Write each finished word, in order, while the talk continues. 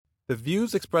The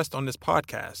views expressed on this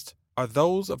podcast are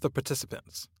those of the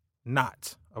participants,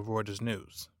 not of Reuters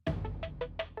News.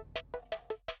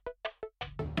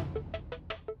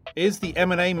 Is the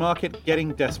M&A market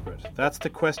getting desperate? That's the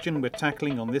question we're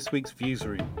tackling on this week's Views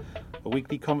Room, a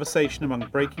weekly conversation among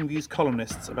Breaking Views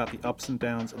columnists about the ups and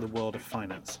downs of the world of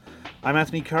finance. I'm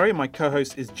Anthony Curry, and my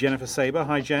co-host is Jennifer Saber.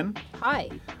 Hi, Jen. Hi.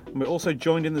 And we're also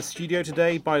joined in the studio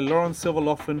today by Lauren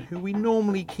Silver-Laughlin, who we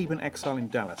normally keep in exile in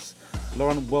Dallas.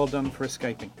 Lauren, well done for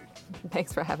escaping.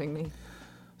 Thanks for having me.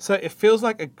 So it feels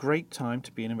like a great time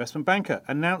to be an investment banker.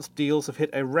 Announced deals have hit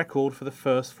a record for the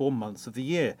first 4 months of the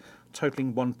year,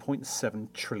 totaling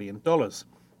 $1.7 trillion.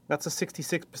 That's a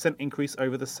 66% increase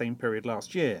over the same period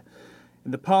last year.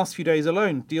 In the past few days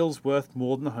alone, deals worth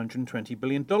more than $120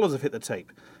 billion have hit the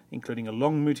tape, including a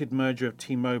long-mooted merger of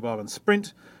T-Mobile and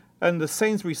Sprint, and the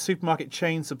Sainsbury's supermarket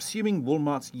chain subsuming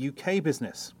Walmart's UK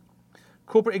business.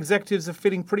 Corporate executives are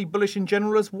feeling pretty bullish in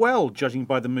general as well, judging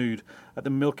by the mood at the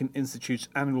Milken Institute's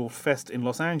annual fest in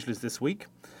Los Angeles this week.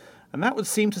 And that would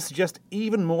seem to suggest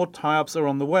even more tie-ups are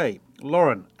on the way.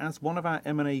 Lauren, as one of our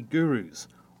M&A gurus,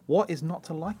 what is not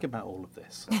to like about all of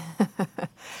this?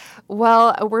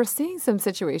 Well, we're seeing some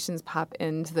situations pop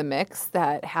into the mix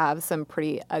that have some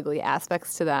pretty ugly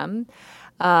aspects to them.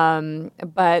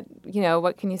 But, you know,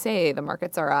 what can you say? The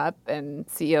markets are up and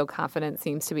CEO confidence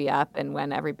seems to be up. And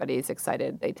when everybody's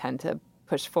excited, they tend to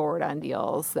push forward on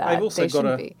deals that they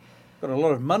shouldn't be. Got a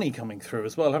lot of money coming through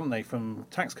as well, haven't they, from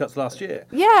tax cuts last year?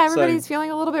 Yeah, everybody's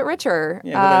feeling a little bit richer.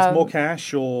 Yeah, whether it's more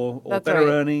cash or better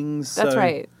earnings. That's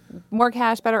right. More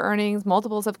cash, better earnings.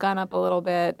 Multiples have gone up a little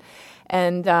bit.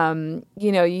 And,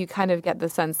 you know, you kind of get the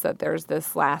sense that there's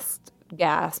this last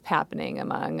gasp happening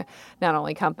among not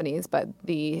only companies, but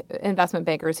the investment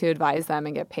bankers who advise them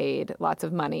and get paid lots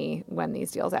of money when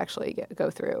these deals actually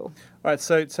go through. All right,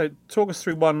 so talk us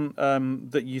through one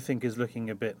that you think is looking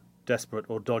a bit desperate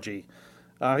or dodgy.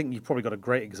 I think you've probably got a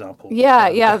great example.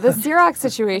 Yeah. The Xerox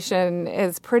situation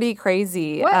is pretty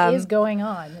crazy. What is going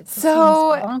on? It seems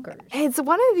bonkers. It's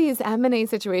one of these M&A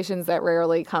situations that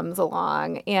rarely comes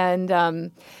along, and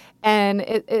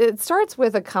it starts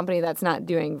with a company that's not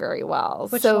doing very well.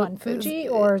 Which one, Fuji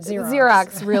or Xerox?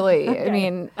 Xerox, really. Okay. I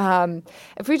mean,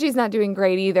 Fuji's not doing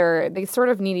great either. They sort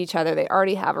of need each other. They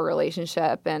already have a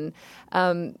relationship, and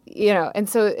and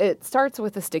so it starts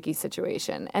with a sticky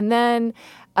situation, and then.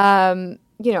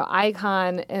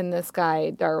 Icon and this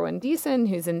guy, Darwin Deason,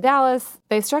 who's in Dallas,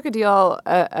 they struck a deal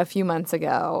a few months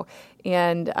ago,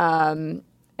 and the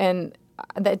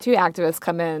two activists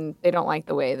come in. They don't like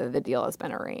the way that the deal has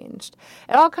been arranged.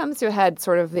 It all comes to a head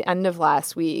sort of the end of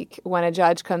last week when a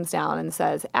judge comes down and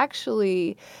says,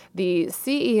 actually, the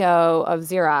CEO of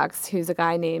Xerox, who's a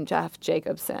guy named Jeff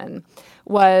Jacobson,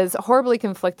 was horribly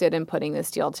conflicted in putting this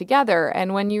deal together.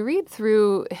 And when you read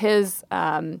through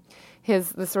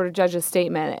the sort of judge's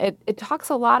statement, it talks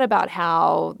a lot about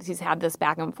how he's had this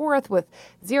back and forth with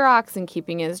Xerox and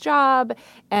keeping his job.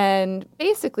 And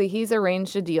basically, he's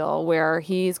arranged a deal where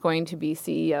he's going to be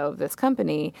CEO of this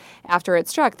company after it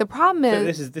struck. The problem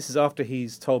is... So this is after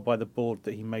he's told by the board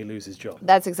that he may lose his job.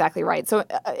 That's exactly right. So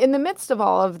in the midst of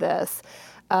all of this,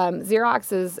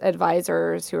 Xerox's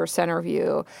advisors, who are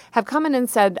Centerview, have come in and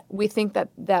said, we think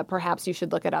that perhaps you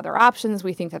should look at other options.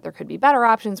 We think that there could be better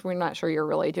options. We're not sure you're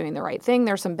really doing the right thing.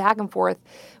 There's some back and forth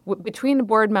between the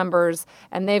board members,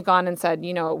 and they've gone and said,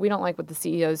 we don't like what the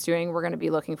CEO is doing. We're going to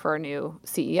be looking for a new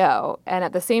CEO. And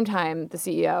at the same time, the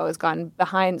CEO has gone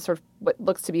behind sort of what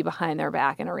looks to be behind their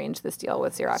back and arranged this deal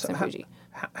with Xerox and Fuji.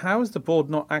 How has the board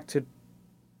not acted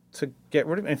to get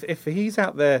rid of him? If he's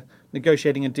out there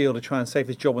negotiating a deal to try and save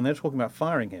his job when they're talking about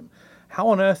firing him, how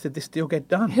on earth did this deal get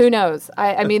done? Who knows?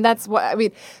 That's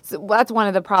one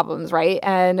of the problems, right?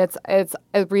 And it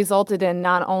resulted in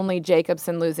not only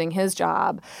Jacobson losing his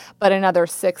job, but another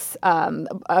six of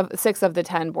the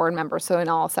 10 board members. So in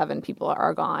all, 7 people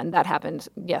are gone. That happened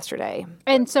yesterday.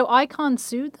 And so Icon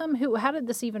sued them? How did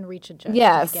this even reach a judge?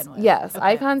 Yes. To begin with? Yes. Okay.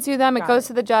 Icon sued them. It goes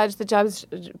to the judge. The judge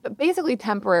basically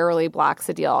temporarily blocks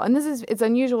the deal. And it's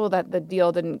unusual that the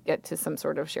deal didn't get to some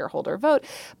sort of shareholder vote,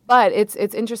 but it's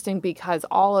interesting because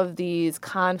all of these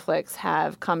conflicts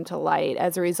have come to light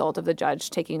as a result of the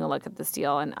judge taking a look at this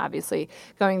deal and obviously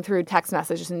going through text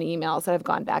messages and emails that have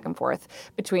gone back and forth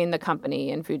between the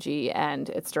company and Fuji and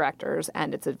its directors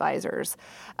and its advisors.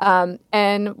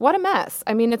 And what a mess.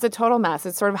 I mean, it's a total mess.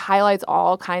 It sort of highlights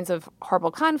all kinds of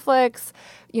horrible conflicts,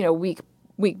 weak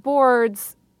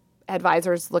boards,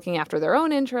 advisors looking after their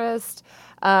own interest.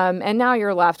 And now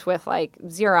you're left with like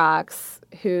Xerox,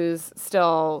 who's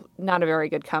still not a very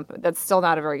good company. That's still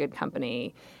not a very good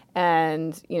company.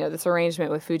 And, this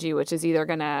arrangement with Fuji, which is either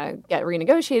going to get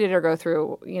renegotiated or go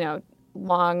through,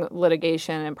 long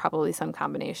litigation and probably some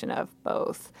combination of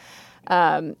both.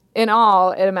 In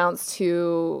all, it amounts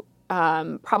to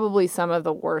probably some of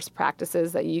the worst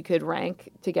practices that you could rank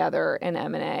together in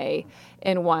M&A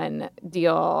in one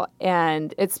deal,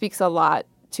 and it speaks a lot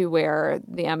to where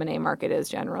the M&A market is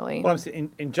generally. Well,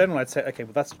 in general, I'd say, okay,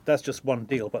 well, that's just one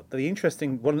deal. But the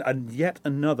interesting one, and yet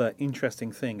another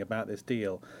interesting thing about this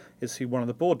deal is who one of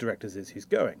the board directors is who's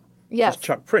going. Yes. It's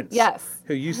Chuck Prince. Yes.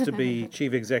 Who used to be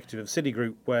chief executive of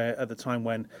Citigroup, where at the time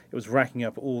when it was racking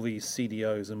up all these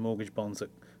CDOs and mortgage bonds that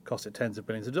cost it tens of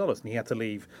billions of dollars, and he had to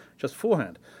leave just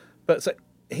beforehand. But so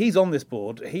he's on this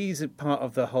board. He's a part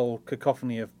of the whole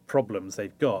cacophony of problems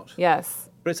they've got. Yes.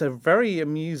 But it's a very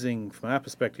amusing, from our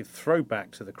perspective, throwback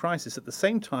to the crisis at the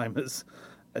same time as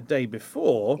a day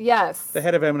before. Yes. The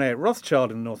head of M&A at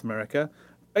Rothschild in North America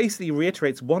basically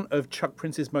reiterates one of Chuck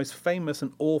Prince's most famous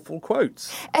and awful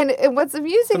quotes. And what's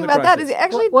amusing From the about that crisis. is it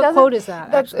actually What doesn't. quote is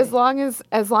that, That's actually?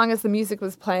 as long as the music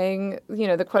was playing.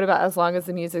 The quote about as long as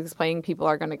the music is playing, people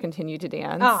are going to continue to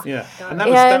dance. Ah. Yeah, Got and it.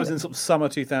 that was And- in sort of summer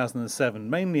 2007,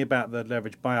 mainly about the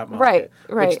leveraged buyout market, Right,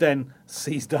 right. which then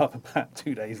seized up about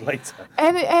 2 days later.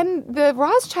 And the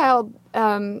Rothschild,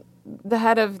 the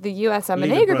head of the U.S. M&A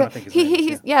Lieberman, group, I think his name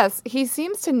is, yes, he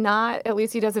seems to not. At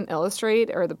least he doesn't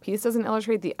illustrate, or the piece doesn't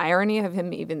illustrate the irony of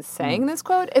him even saying this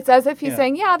quote. It's as if he's Yeah.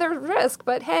 saying, "Yeah, there's risk,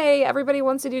 but hey, everybody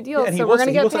wants to do deals, and so we're going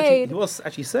to get actually, paid." he was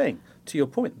actually saying, to your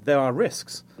point, there are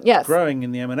risks Yes. growing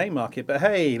in the M&A market, but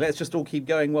hey, let's just all keep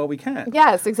going while we can.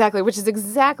 Yes, exactly, which is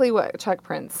exactly what Chuck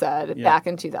Prince said Yeah. back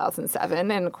in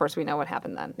 2007, and of course we know what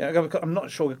happened then. Yeah, I'm not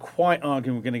sure we're quite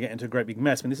arguing we're going to get into a great big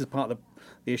mess. I mean, this is part of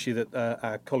the issue that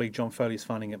our colleague John Foley is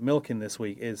finding at Milken this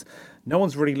week is no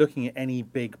one's really looking at any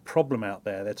big problem out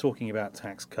there. They're talking about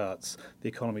tax cuts, the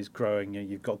economy's growing,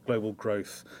 you've got global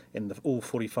growth in all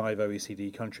 45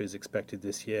 OECD countries expected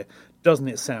this year. Doesn't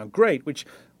it sound great? Which,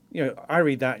 I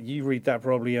read that, you read that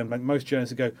probably, and like most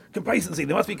journalists go, complacency,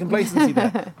 there must be complacency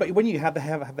there. But when you have the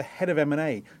head of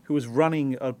M&A who was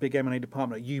running a big M&A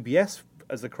department at UBS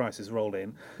as the crisis rolled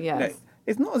in, Yes.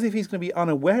 it's not as if he's going to be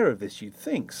unaware of this, you'd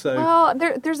think. So, Well,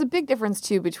 there's a big difference,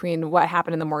 too, between what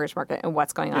happened in the mortgage market and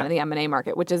what's going on Yeah. in the M&A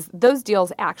market, which is those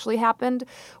deals actually happened,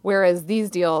 whereas these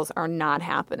deals are not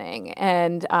happening.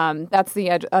 And that's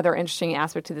the other interesting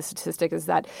aspect to the statistic is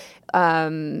that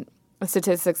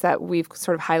statistics that we've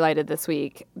sort of highlighted this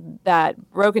week, that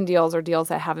broken deals or deals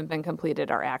that haven't been completed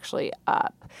are actually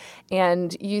up.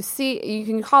 And you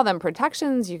can call them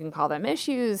protections, you can call them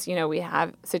issues. We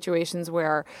have situations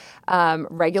where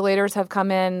regulators have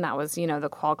come in. That was, the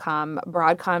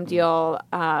Qualcomm-Broadcom deal.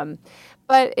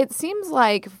 But it seems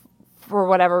like for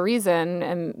whatever reason,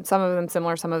 and some of them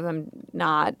similar, some of them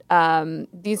not,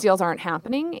 these deals aren't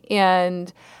happening.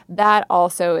 And that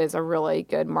also is a really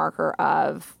good marker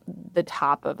of the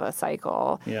top of a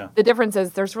cycle. Yeah. The difference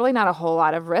is there's really not a whole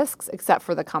lot of risks except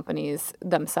for the companies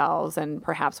themselves and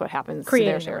perhaps what happens to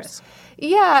Creating their the shares. risk.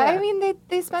 Yeah, I mean,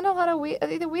 they spend a lot of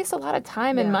they waste a lot of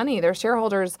time and Yeah. money, their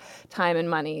shareholders' time and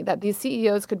money, that these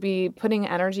CEOs could be putting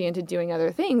energy into doing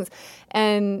other things.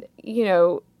 And,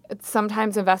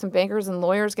 sometimes investment bankers and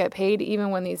lawyers get paid even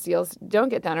when these deals don't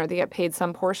get done, or they get paid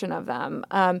some portion of them.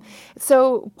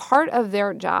 So part of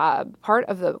their job, part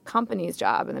of the company's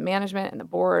job and the management and the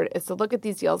board is to look at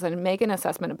these deals and make an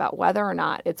assessment about whether or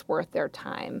not it's worth their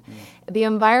time. The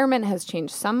environment has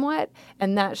changed somewhat,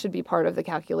 and that should be part of the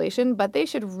calculation, but they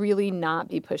should really not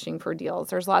be pushing for deals.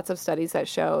 There's lots of studies that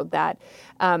show that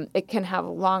it can have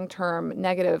long-term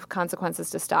negative consequences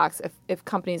to stocks if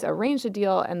companies arrange a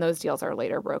deal and those deals are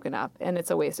later broken up, and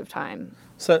it's a waste of time.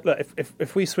 So look,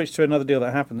 if we switch to another deal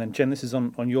that happened, then Jen, this is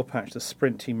on your patch, the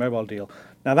Sprint T-Mobile deal.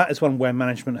 Now that is one where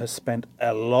management has spent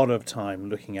a lot of time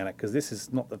looking at it, because this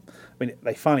is not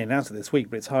they finally announced it this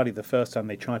week, but it's hardly the first time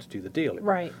they tried to do the deal.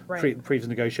 Right. Previous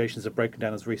negotiations have broken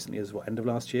down as recently as end of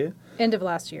last year. End of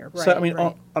last year. Right. So I mean,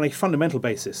 right. on a fundamental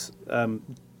basis,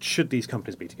 should these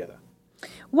companies be together?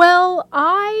 Well,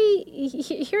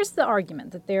 here's the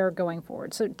argument that they're going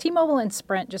forward. So T-Mobile and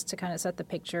Sprint, just to kind of set the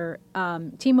picture,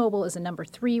 T-Mobile is the number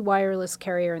 3 wireless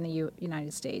carrier in the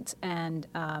United States, and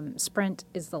Sprint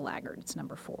is the laggard. It's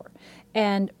number 4.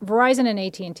 And Verizon and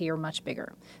AT&T are much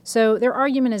bigger. So their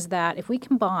argument is that if we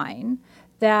combine,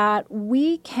 that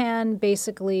we can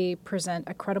basically present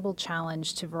a credible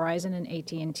challenge to Verizon and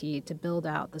AT&T to build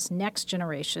out this next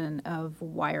generation of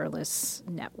wireless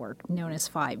network known as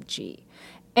 5G.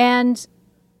 And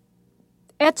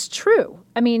It's true.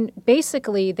 I mean,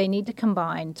 basically, they need to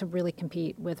combine to really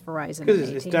compete with Verizon. Because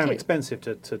and it's AT&T. damn expensive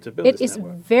to build It this is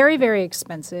network. very, very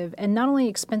expensive. And not only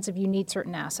expensive, you need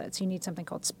certain assets. You need something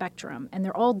called spectrum. And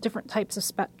they're all different types of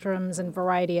spectrums and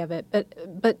variety of it.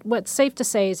 But what's safe to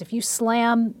say is if you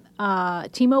slam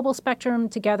T-Mobile spectrum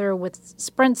together with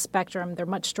Sprint spectrum, they're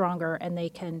much stronger and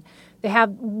they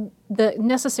have the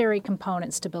necessary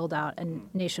components to build out a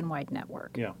nationwide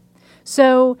network. Yeah.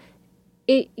 So,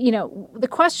 the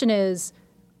question is,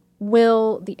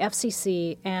 will the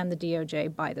FCC and the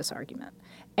DOJ buy this argument?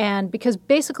 And because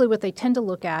basically what they tend to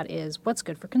look at is what's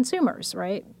good for consumers,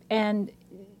 right? And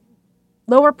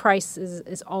lower price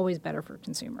is always better for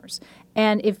consumers.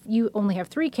 And if you only have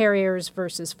 3 carriers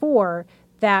versus 4,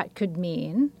 that could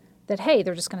mean that, hey,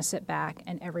 they're just going to sit back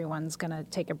and everyone's going to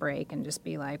take a break and just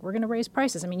be like, we're going to raise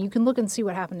prices. I mean, you can look and see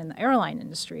what happened in the airline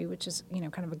industry, which is,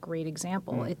 kind of a great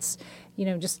example. It's,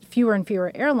 just fewer and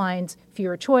fewer airlines,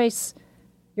 fewer choice.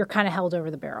 You're kind of held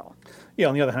over the barrel. Yeah,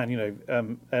 on the other hand,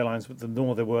 airlines, the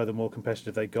more they were, the more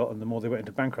competitive they got and the more they went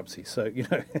into bankruptcy. So,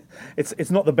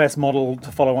 it's not the best model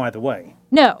to follow either way.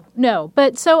 No.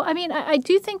 But so, I mean, I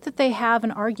do think that they have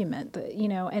an argument, that,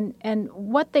 and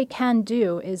what they can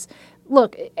do is,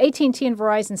 look, AT&T and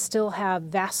Verizon still have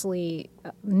vastly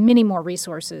many more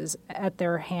resources at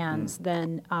their hands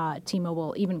than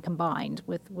T-Mobile, even combined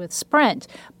with Sprint.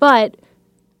 But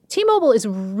T-Mobile is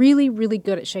really, really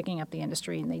good at shaking up the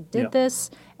industry, and they did this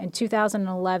in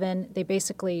 2011. They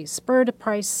basically spurred a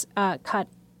price cut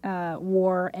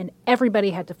war, and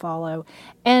everybody had to follow.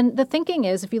 And the thinking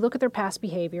is, if you look at their past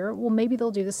behavior, well, maybe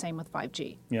they'll do the same with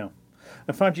 5G. Yeah.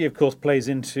 And 5G, of course, plays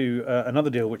into another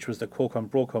deal, which was the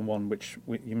Qualcomm-Broadcom one, which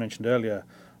you mentioned earlier,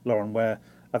 Lauren, where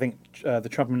I think the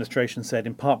Trump administration said,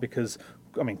 in part because,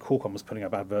 Qualcomm was putting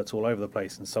up adverts all over the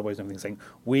place in subways and everything saying,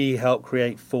 we help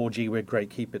create 4G, we're great,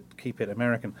 keep it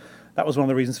American. That was one of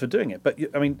the reasons for doing it. But,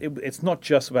 it's not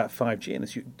just about 5G.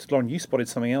 And Lauren, you spotted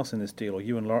something else in this deal, or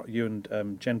you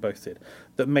and Jen both did,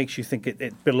 that makes you think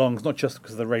it belongs, not just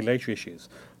because of the regulatory issues,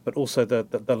 but also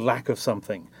the lack of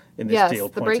something in this deal.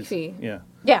 Yes, the break fee.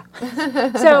 Yeah.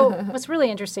 So what's really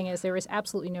interesting is there is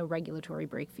absolutely no regulatory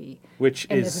break fee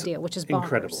in this deal, which is bonkers.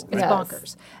 Incredible. It's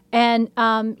bonkers. And,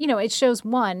 it shows,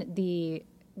 one, the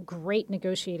great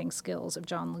negotiating skills of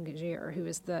John Legere, who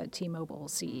is the T-Mobile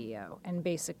CEO, and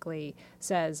basically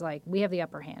says, we have the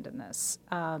upper hand in this.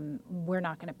 We're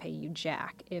not going to pay you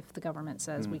jack if the government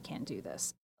says we can't do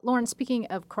this. Lauren, speaking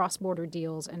of cross-border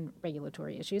deals and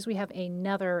regulatory issues, we have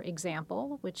another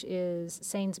example, which is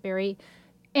Sainsbury.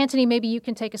 Anthony, maybe you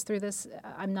can take us through this.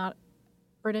 I'm not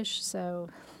British, so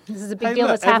this is a big deal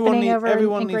that's happening over in Great Britain.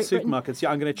 Everyone needs supermarkets.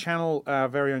 Yeah, I'm going to channel our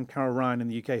very own Carol Ryan in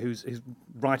the UK, who's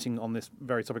writing on this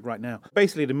very topic right now.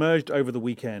 Basically, it emerged over the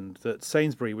weekend that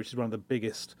Sainsbury, which is one of the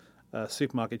biggest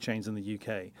supermarket chains in the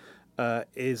UK,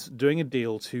 is doing a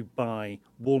deal to buy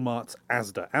Walmart's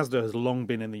Asda. Asda has long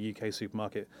been in the UK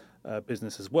supermarket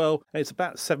business as well. And it's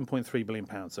about £7.3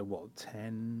 billion. So what,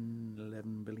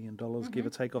 $11 billion, give or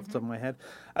take off the top of my head.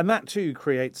 And that too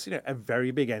creates, a very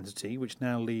big entity, which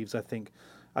now leaves, I think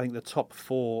the top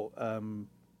 4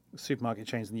 supermarket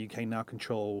chains in the UK now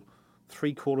control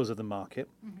 3/4 of the market,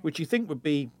 which you think would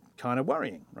be kind of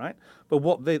worrying, right? But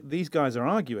what these guys are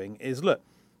arguing is, look,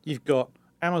 you've got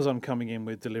Amazon coming in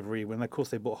with delivery, when of course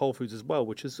they bought Whole Foods as well,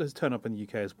 which has turned up in the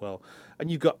UK as well. And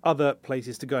you've got other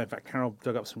places to go. In fact, Carol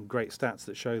dug up some great stats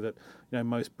that show that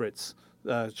most Brits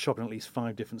shop in at least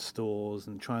 5 different stores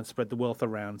and try and spread the wealth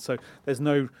around. So there's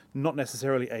not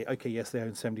necessarily yes, they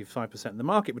own 75% of the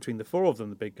market between the 4 of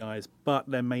them, the big guys, but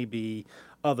there may be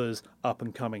others up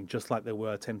and coming, just like there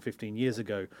were 10, 15 years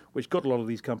ago, which got a lot of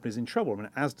these companies in trouble.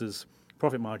 Asda's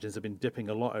profit margins have been dipping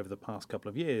a lot over the past couple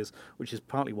of years, which is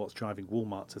partly what's driving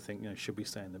Walmart to think, should we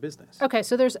stay in the business? Okay,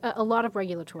 so there's a lot of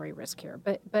regulatory risk here.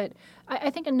 But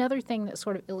I think another thing that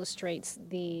sort of illustrates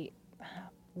the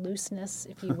looseness,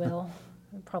 if you will,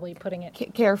 I'm probably putting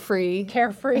it carefree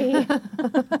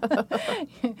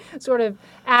sort of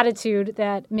attitude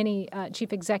that many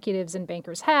chief executives and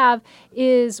bankers have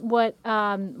is what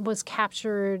was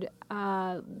captured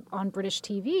on British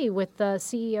TV with the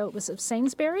CEO of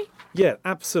Sainsbury. Yeah,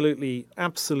 absolutely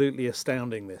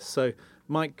astounding this. So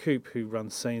Mike Coop, who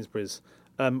runs Sainsbury's,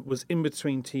 was in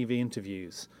between TV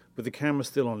interviews with the camera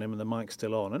still on him and the mic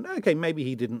still on. And okay, maybe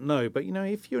he didn't know, but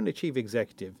if you're a chief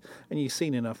executive and you've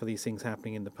seen enough of these things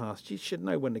happening in the past, you should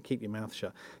know when to keep your mouth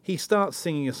shut. He starts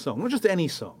singing a song, not just any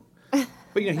song,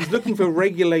 But he's looking for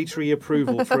regulatory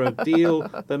approval for a deal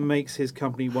that makes his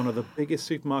company one of the biggest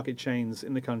supermarket chains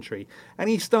in the country. And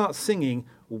he starts singing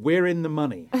 "We're in the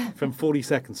Money" from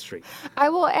 42nd Street. I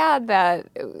will add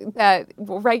that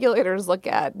regulators look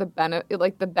at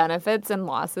the benefits and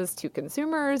losses to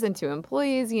consumers and to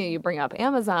employees. You bring up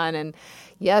Amazon, and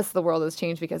yes, the world has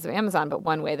changed because of Amazon, but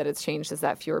one way that it's changed is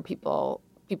that fewer people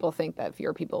think that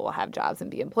fewer people will have jobs and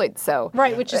be employed. So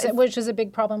right, which is a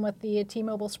big problem with the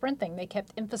T-Mobile Sprint thing. They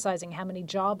kept emphasizing how many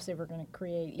jobs they were going to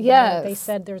create. Yes. They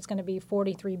said there's going to be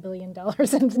 $43 billion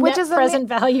in net present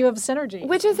value of synergy.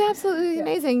 Which is absolutely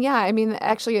amazing. Yeah, I mean,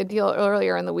 actually a deal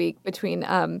earlier in the week between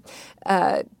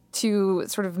two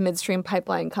sort of midstream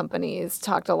pipeline companies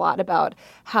talked a lot about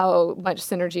how much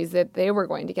synergies that they were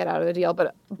going to get out of the deal,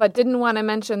 but didn't want to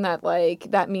mention that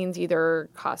that means either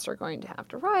costs are going to have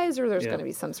to rise or there's going to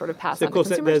be some sort of pass on to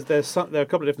consumers. There are a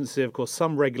couple of differences here. Of course,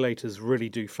 some regulators really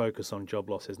do focus on job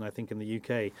losses, and I think in the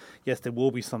UK, yes, there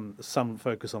will be some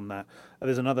focus on that.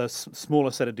 There's another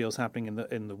smaller set of deals happening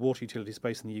in the water utility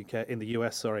space in the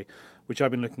US, which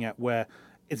I've been looking at, where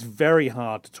it's very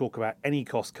hard to talk about any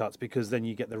cost cuts because then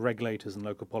you get the regulators and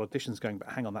local politicians going, but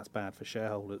hang on, that's bad for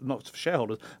shareholders, not for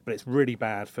shareholders, but it's really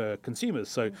bad for consumers.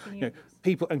 So,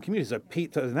 people and communities.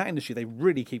 So in that industry, they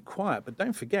really keep quiet. But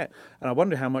don't forget, and I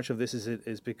wonder how much of this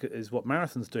is what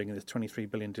Marathon's doing in this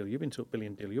 $23 billion deal you've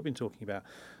been talking about.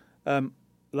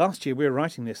 Last year, we were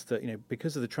writing this that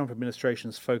because of the Trump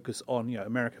administration's focus on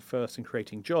America First and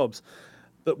creating jobs,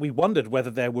 that we wondered whether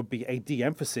there would be a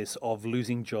de-emphasis of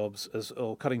losing jobs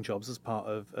or cutting jobs as part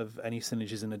of any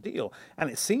synergies in a deal. And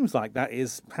it seems like that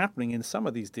is happening in some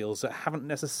of these deals that haven't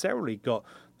necessarily got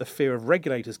the fear of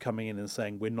regulators coming in and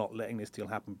saying we're not letting this deal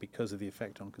happen because of the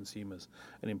effect on consumers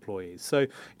and employees. So,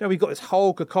 we've got this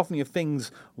whole cacophony of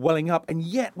things welling up, and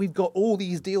yet we've got all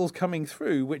these deals coming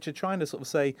through which are trying to sort of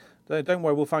say, don't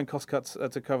worry, we'll find cost cuts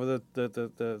to cover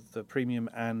the premium,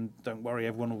 and don't worry,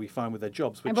 everyone will be fine with their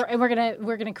jobs. And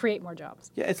we're gonna create more jobs.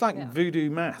 Yeah, it's like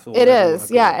voodoo math. It is,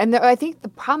 yeah. And I think the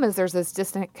problem is there's this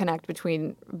disconnect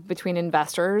between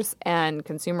investors and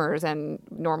consumers and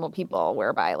normal people,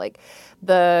 whereby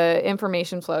the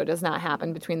information flow does not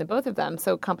happen between the both of them.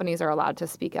 So companies are allowed to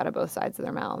speak out of both sides of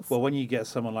their mouths. Well, when you get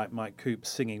someone like Mike Coop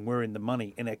singing "We're in the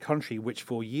Money" in a country which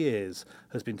for years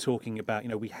has been talking about,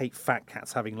 we hate fat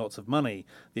cats having lots of money,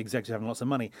 the executive having lots of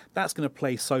money, that's going to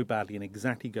play so badly, and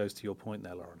exactly goes to your point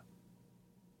there, Lauren.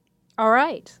 All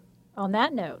right. On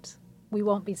that note, we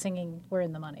won't be singing "We're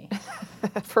in the Money."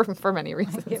 for many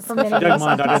reasons. If you don't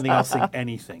mind, I don't think I'll sing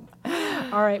anything.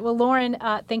 All right. Well, Lauren,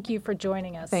 thank you for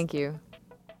joining us. Thank you.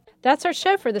 That's our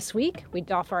show for this week. We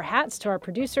doff our hats to our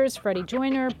producers, Freddie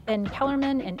Joyner, Ben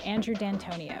Kellerman, and Andrew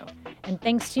D'Antonio. And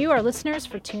thanks to you, our listeners,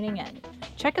 for tuning in.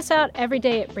 Check us out every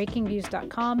day at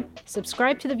breakingviews.com,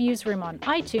 subscribe to The Views Room on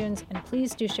iTunes, and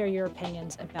please do share your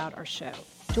opinions about our show.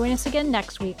 Join us again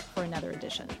next week for another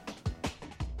edition.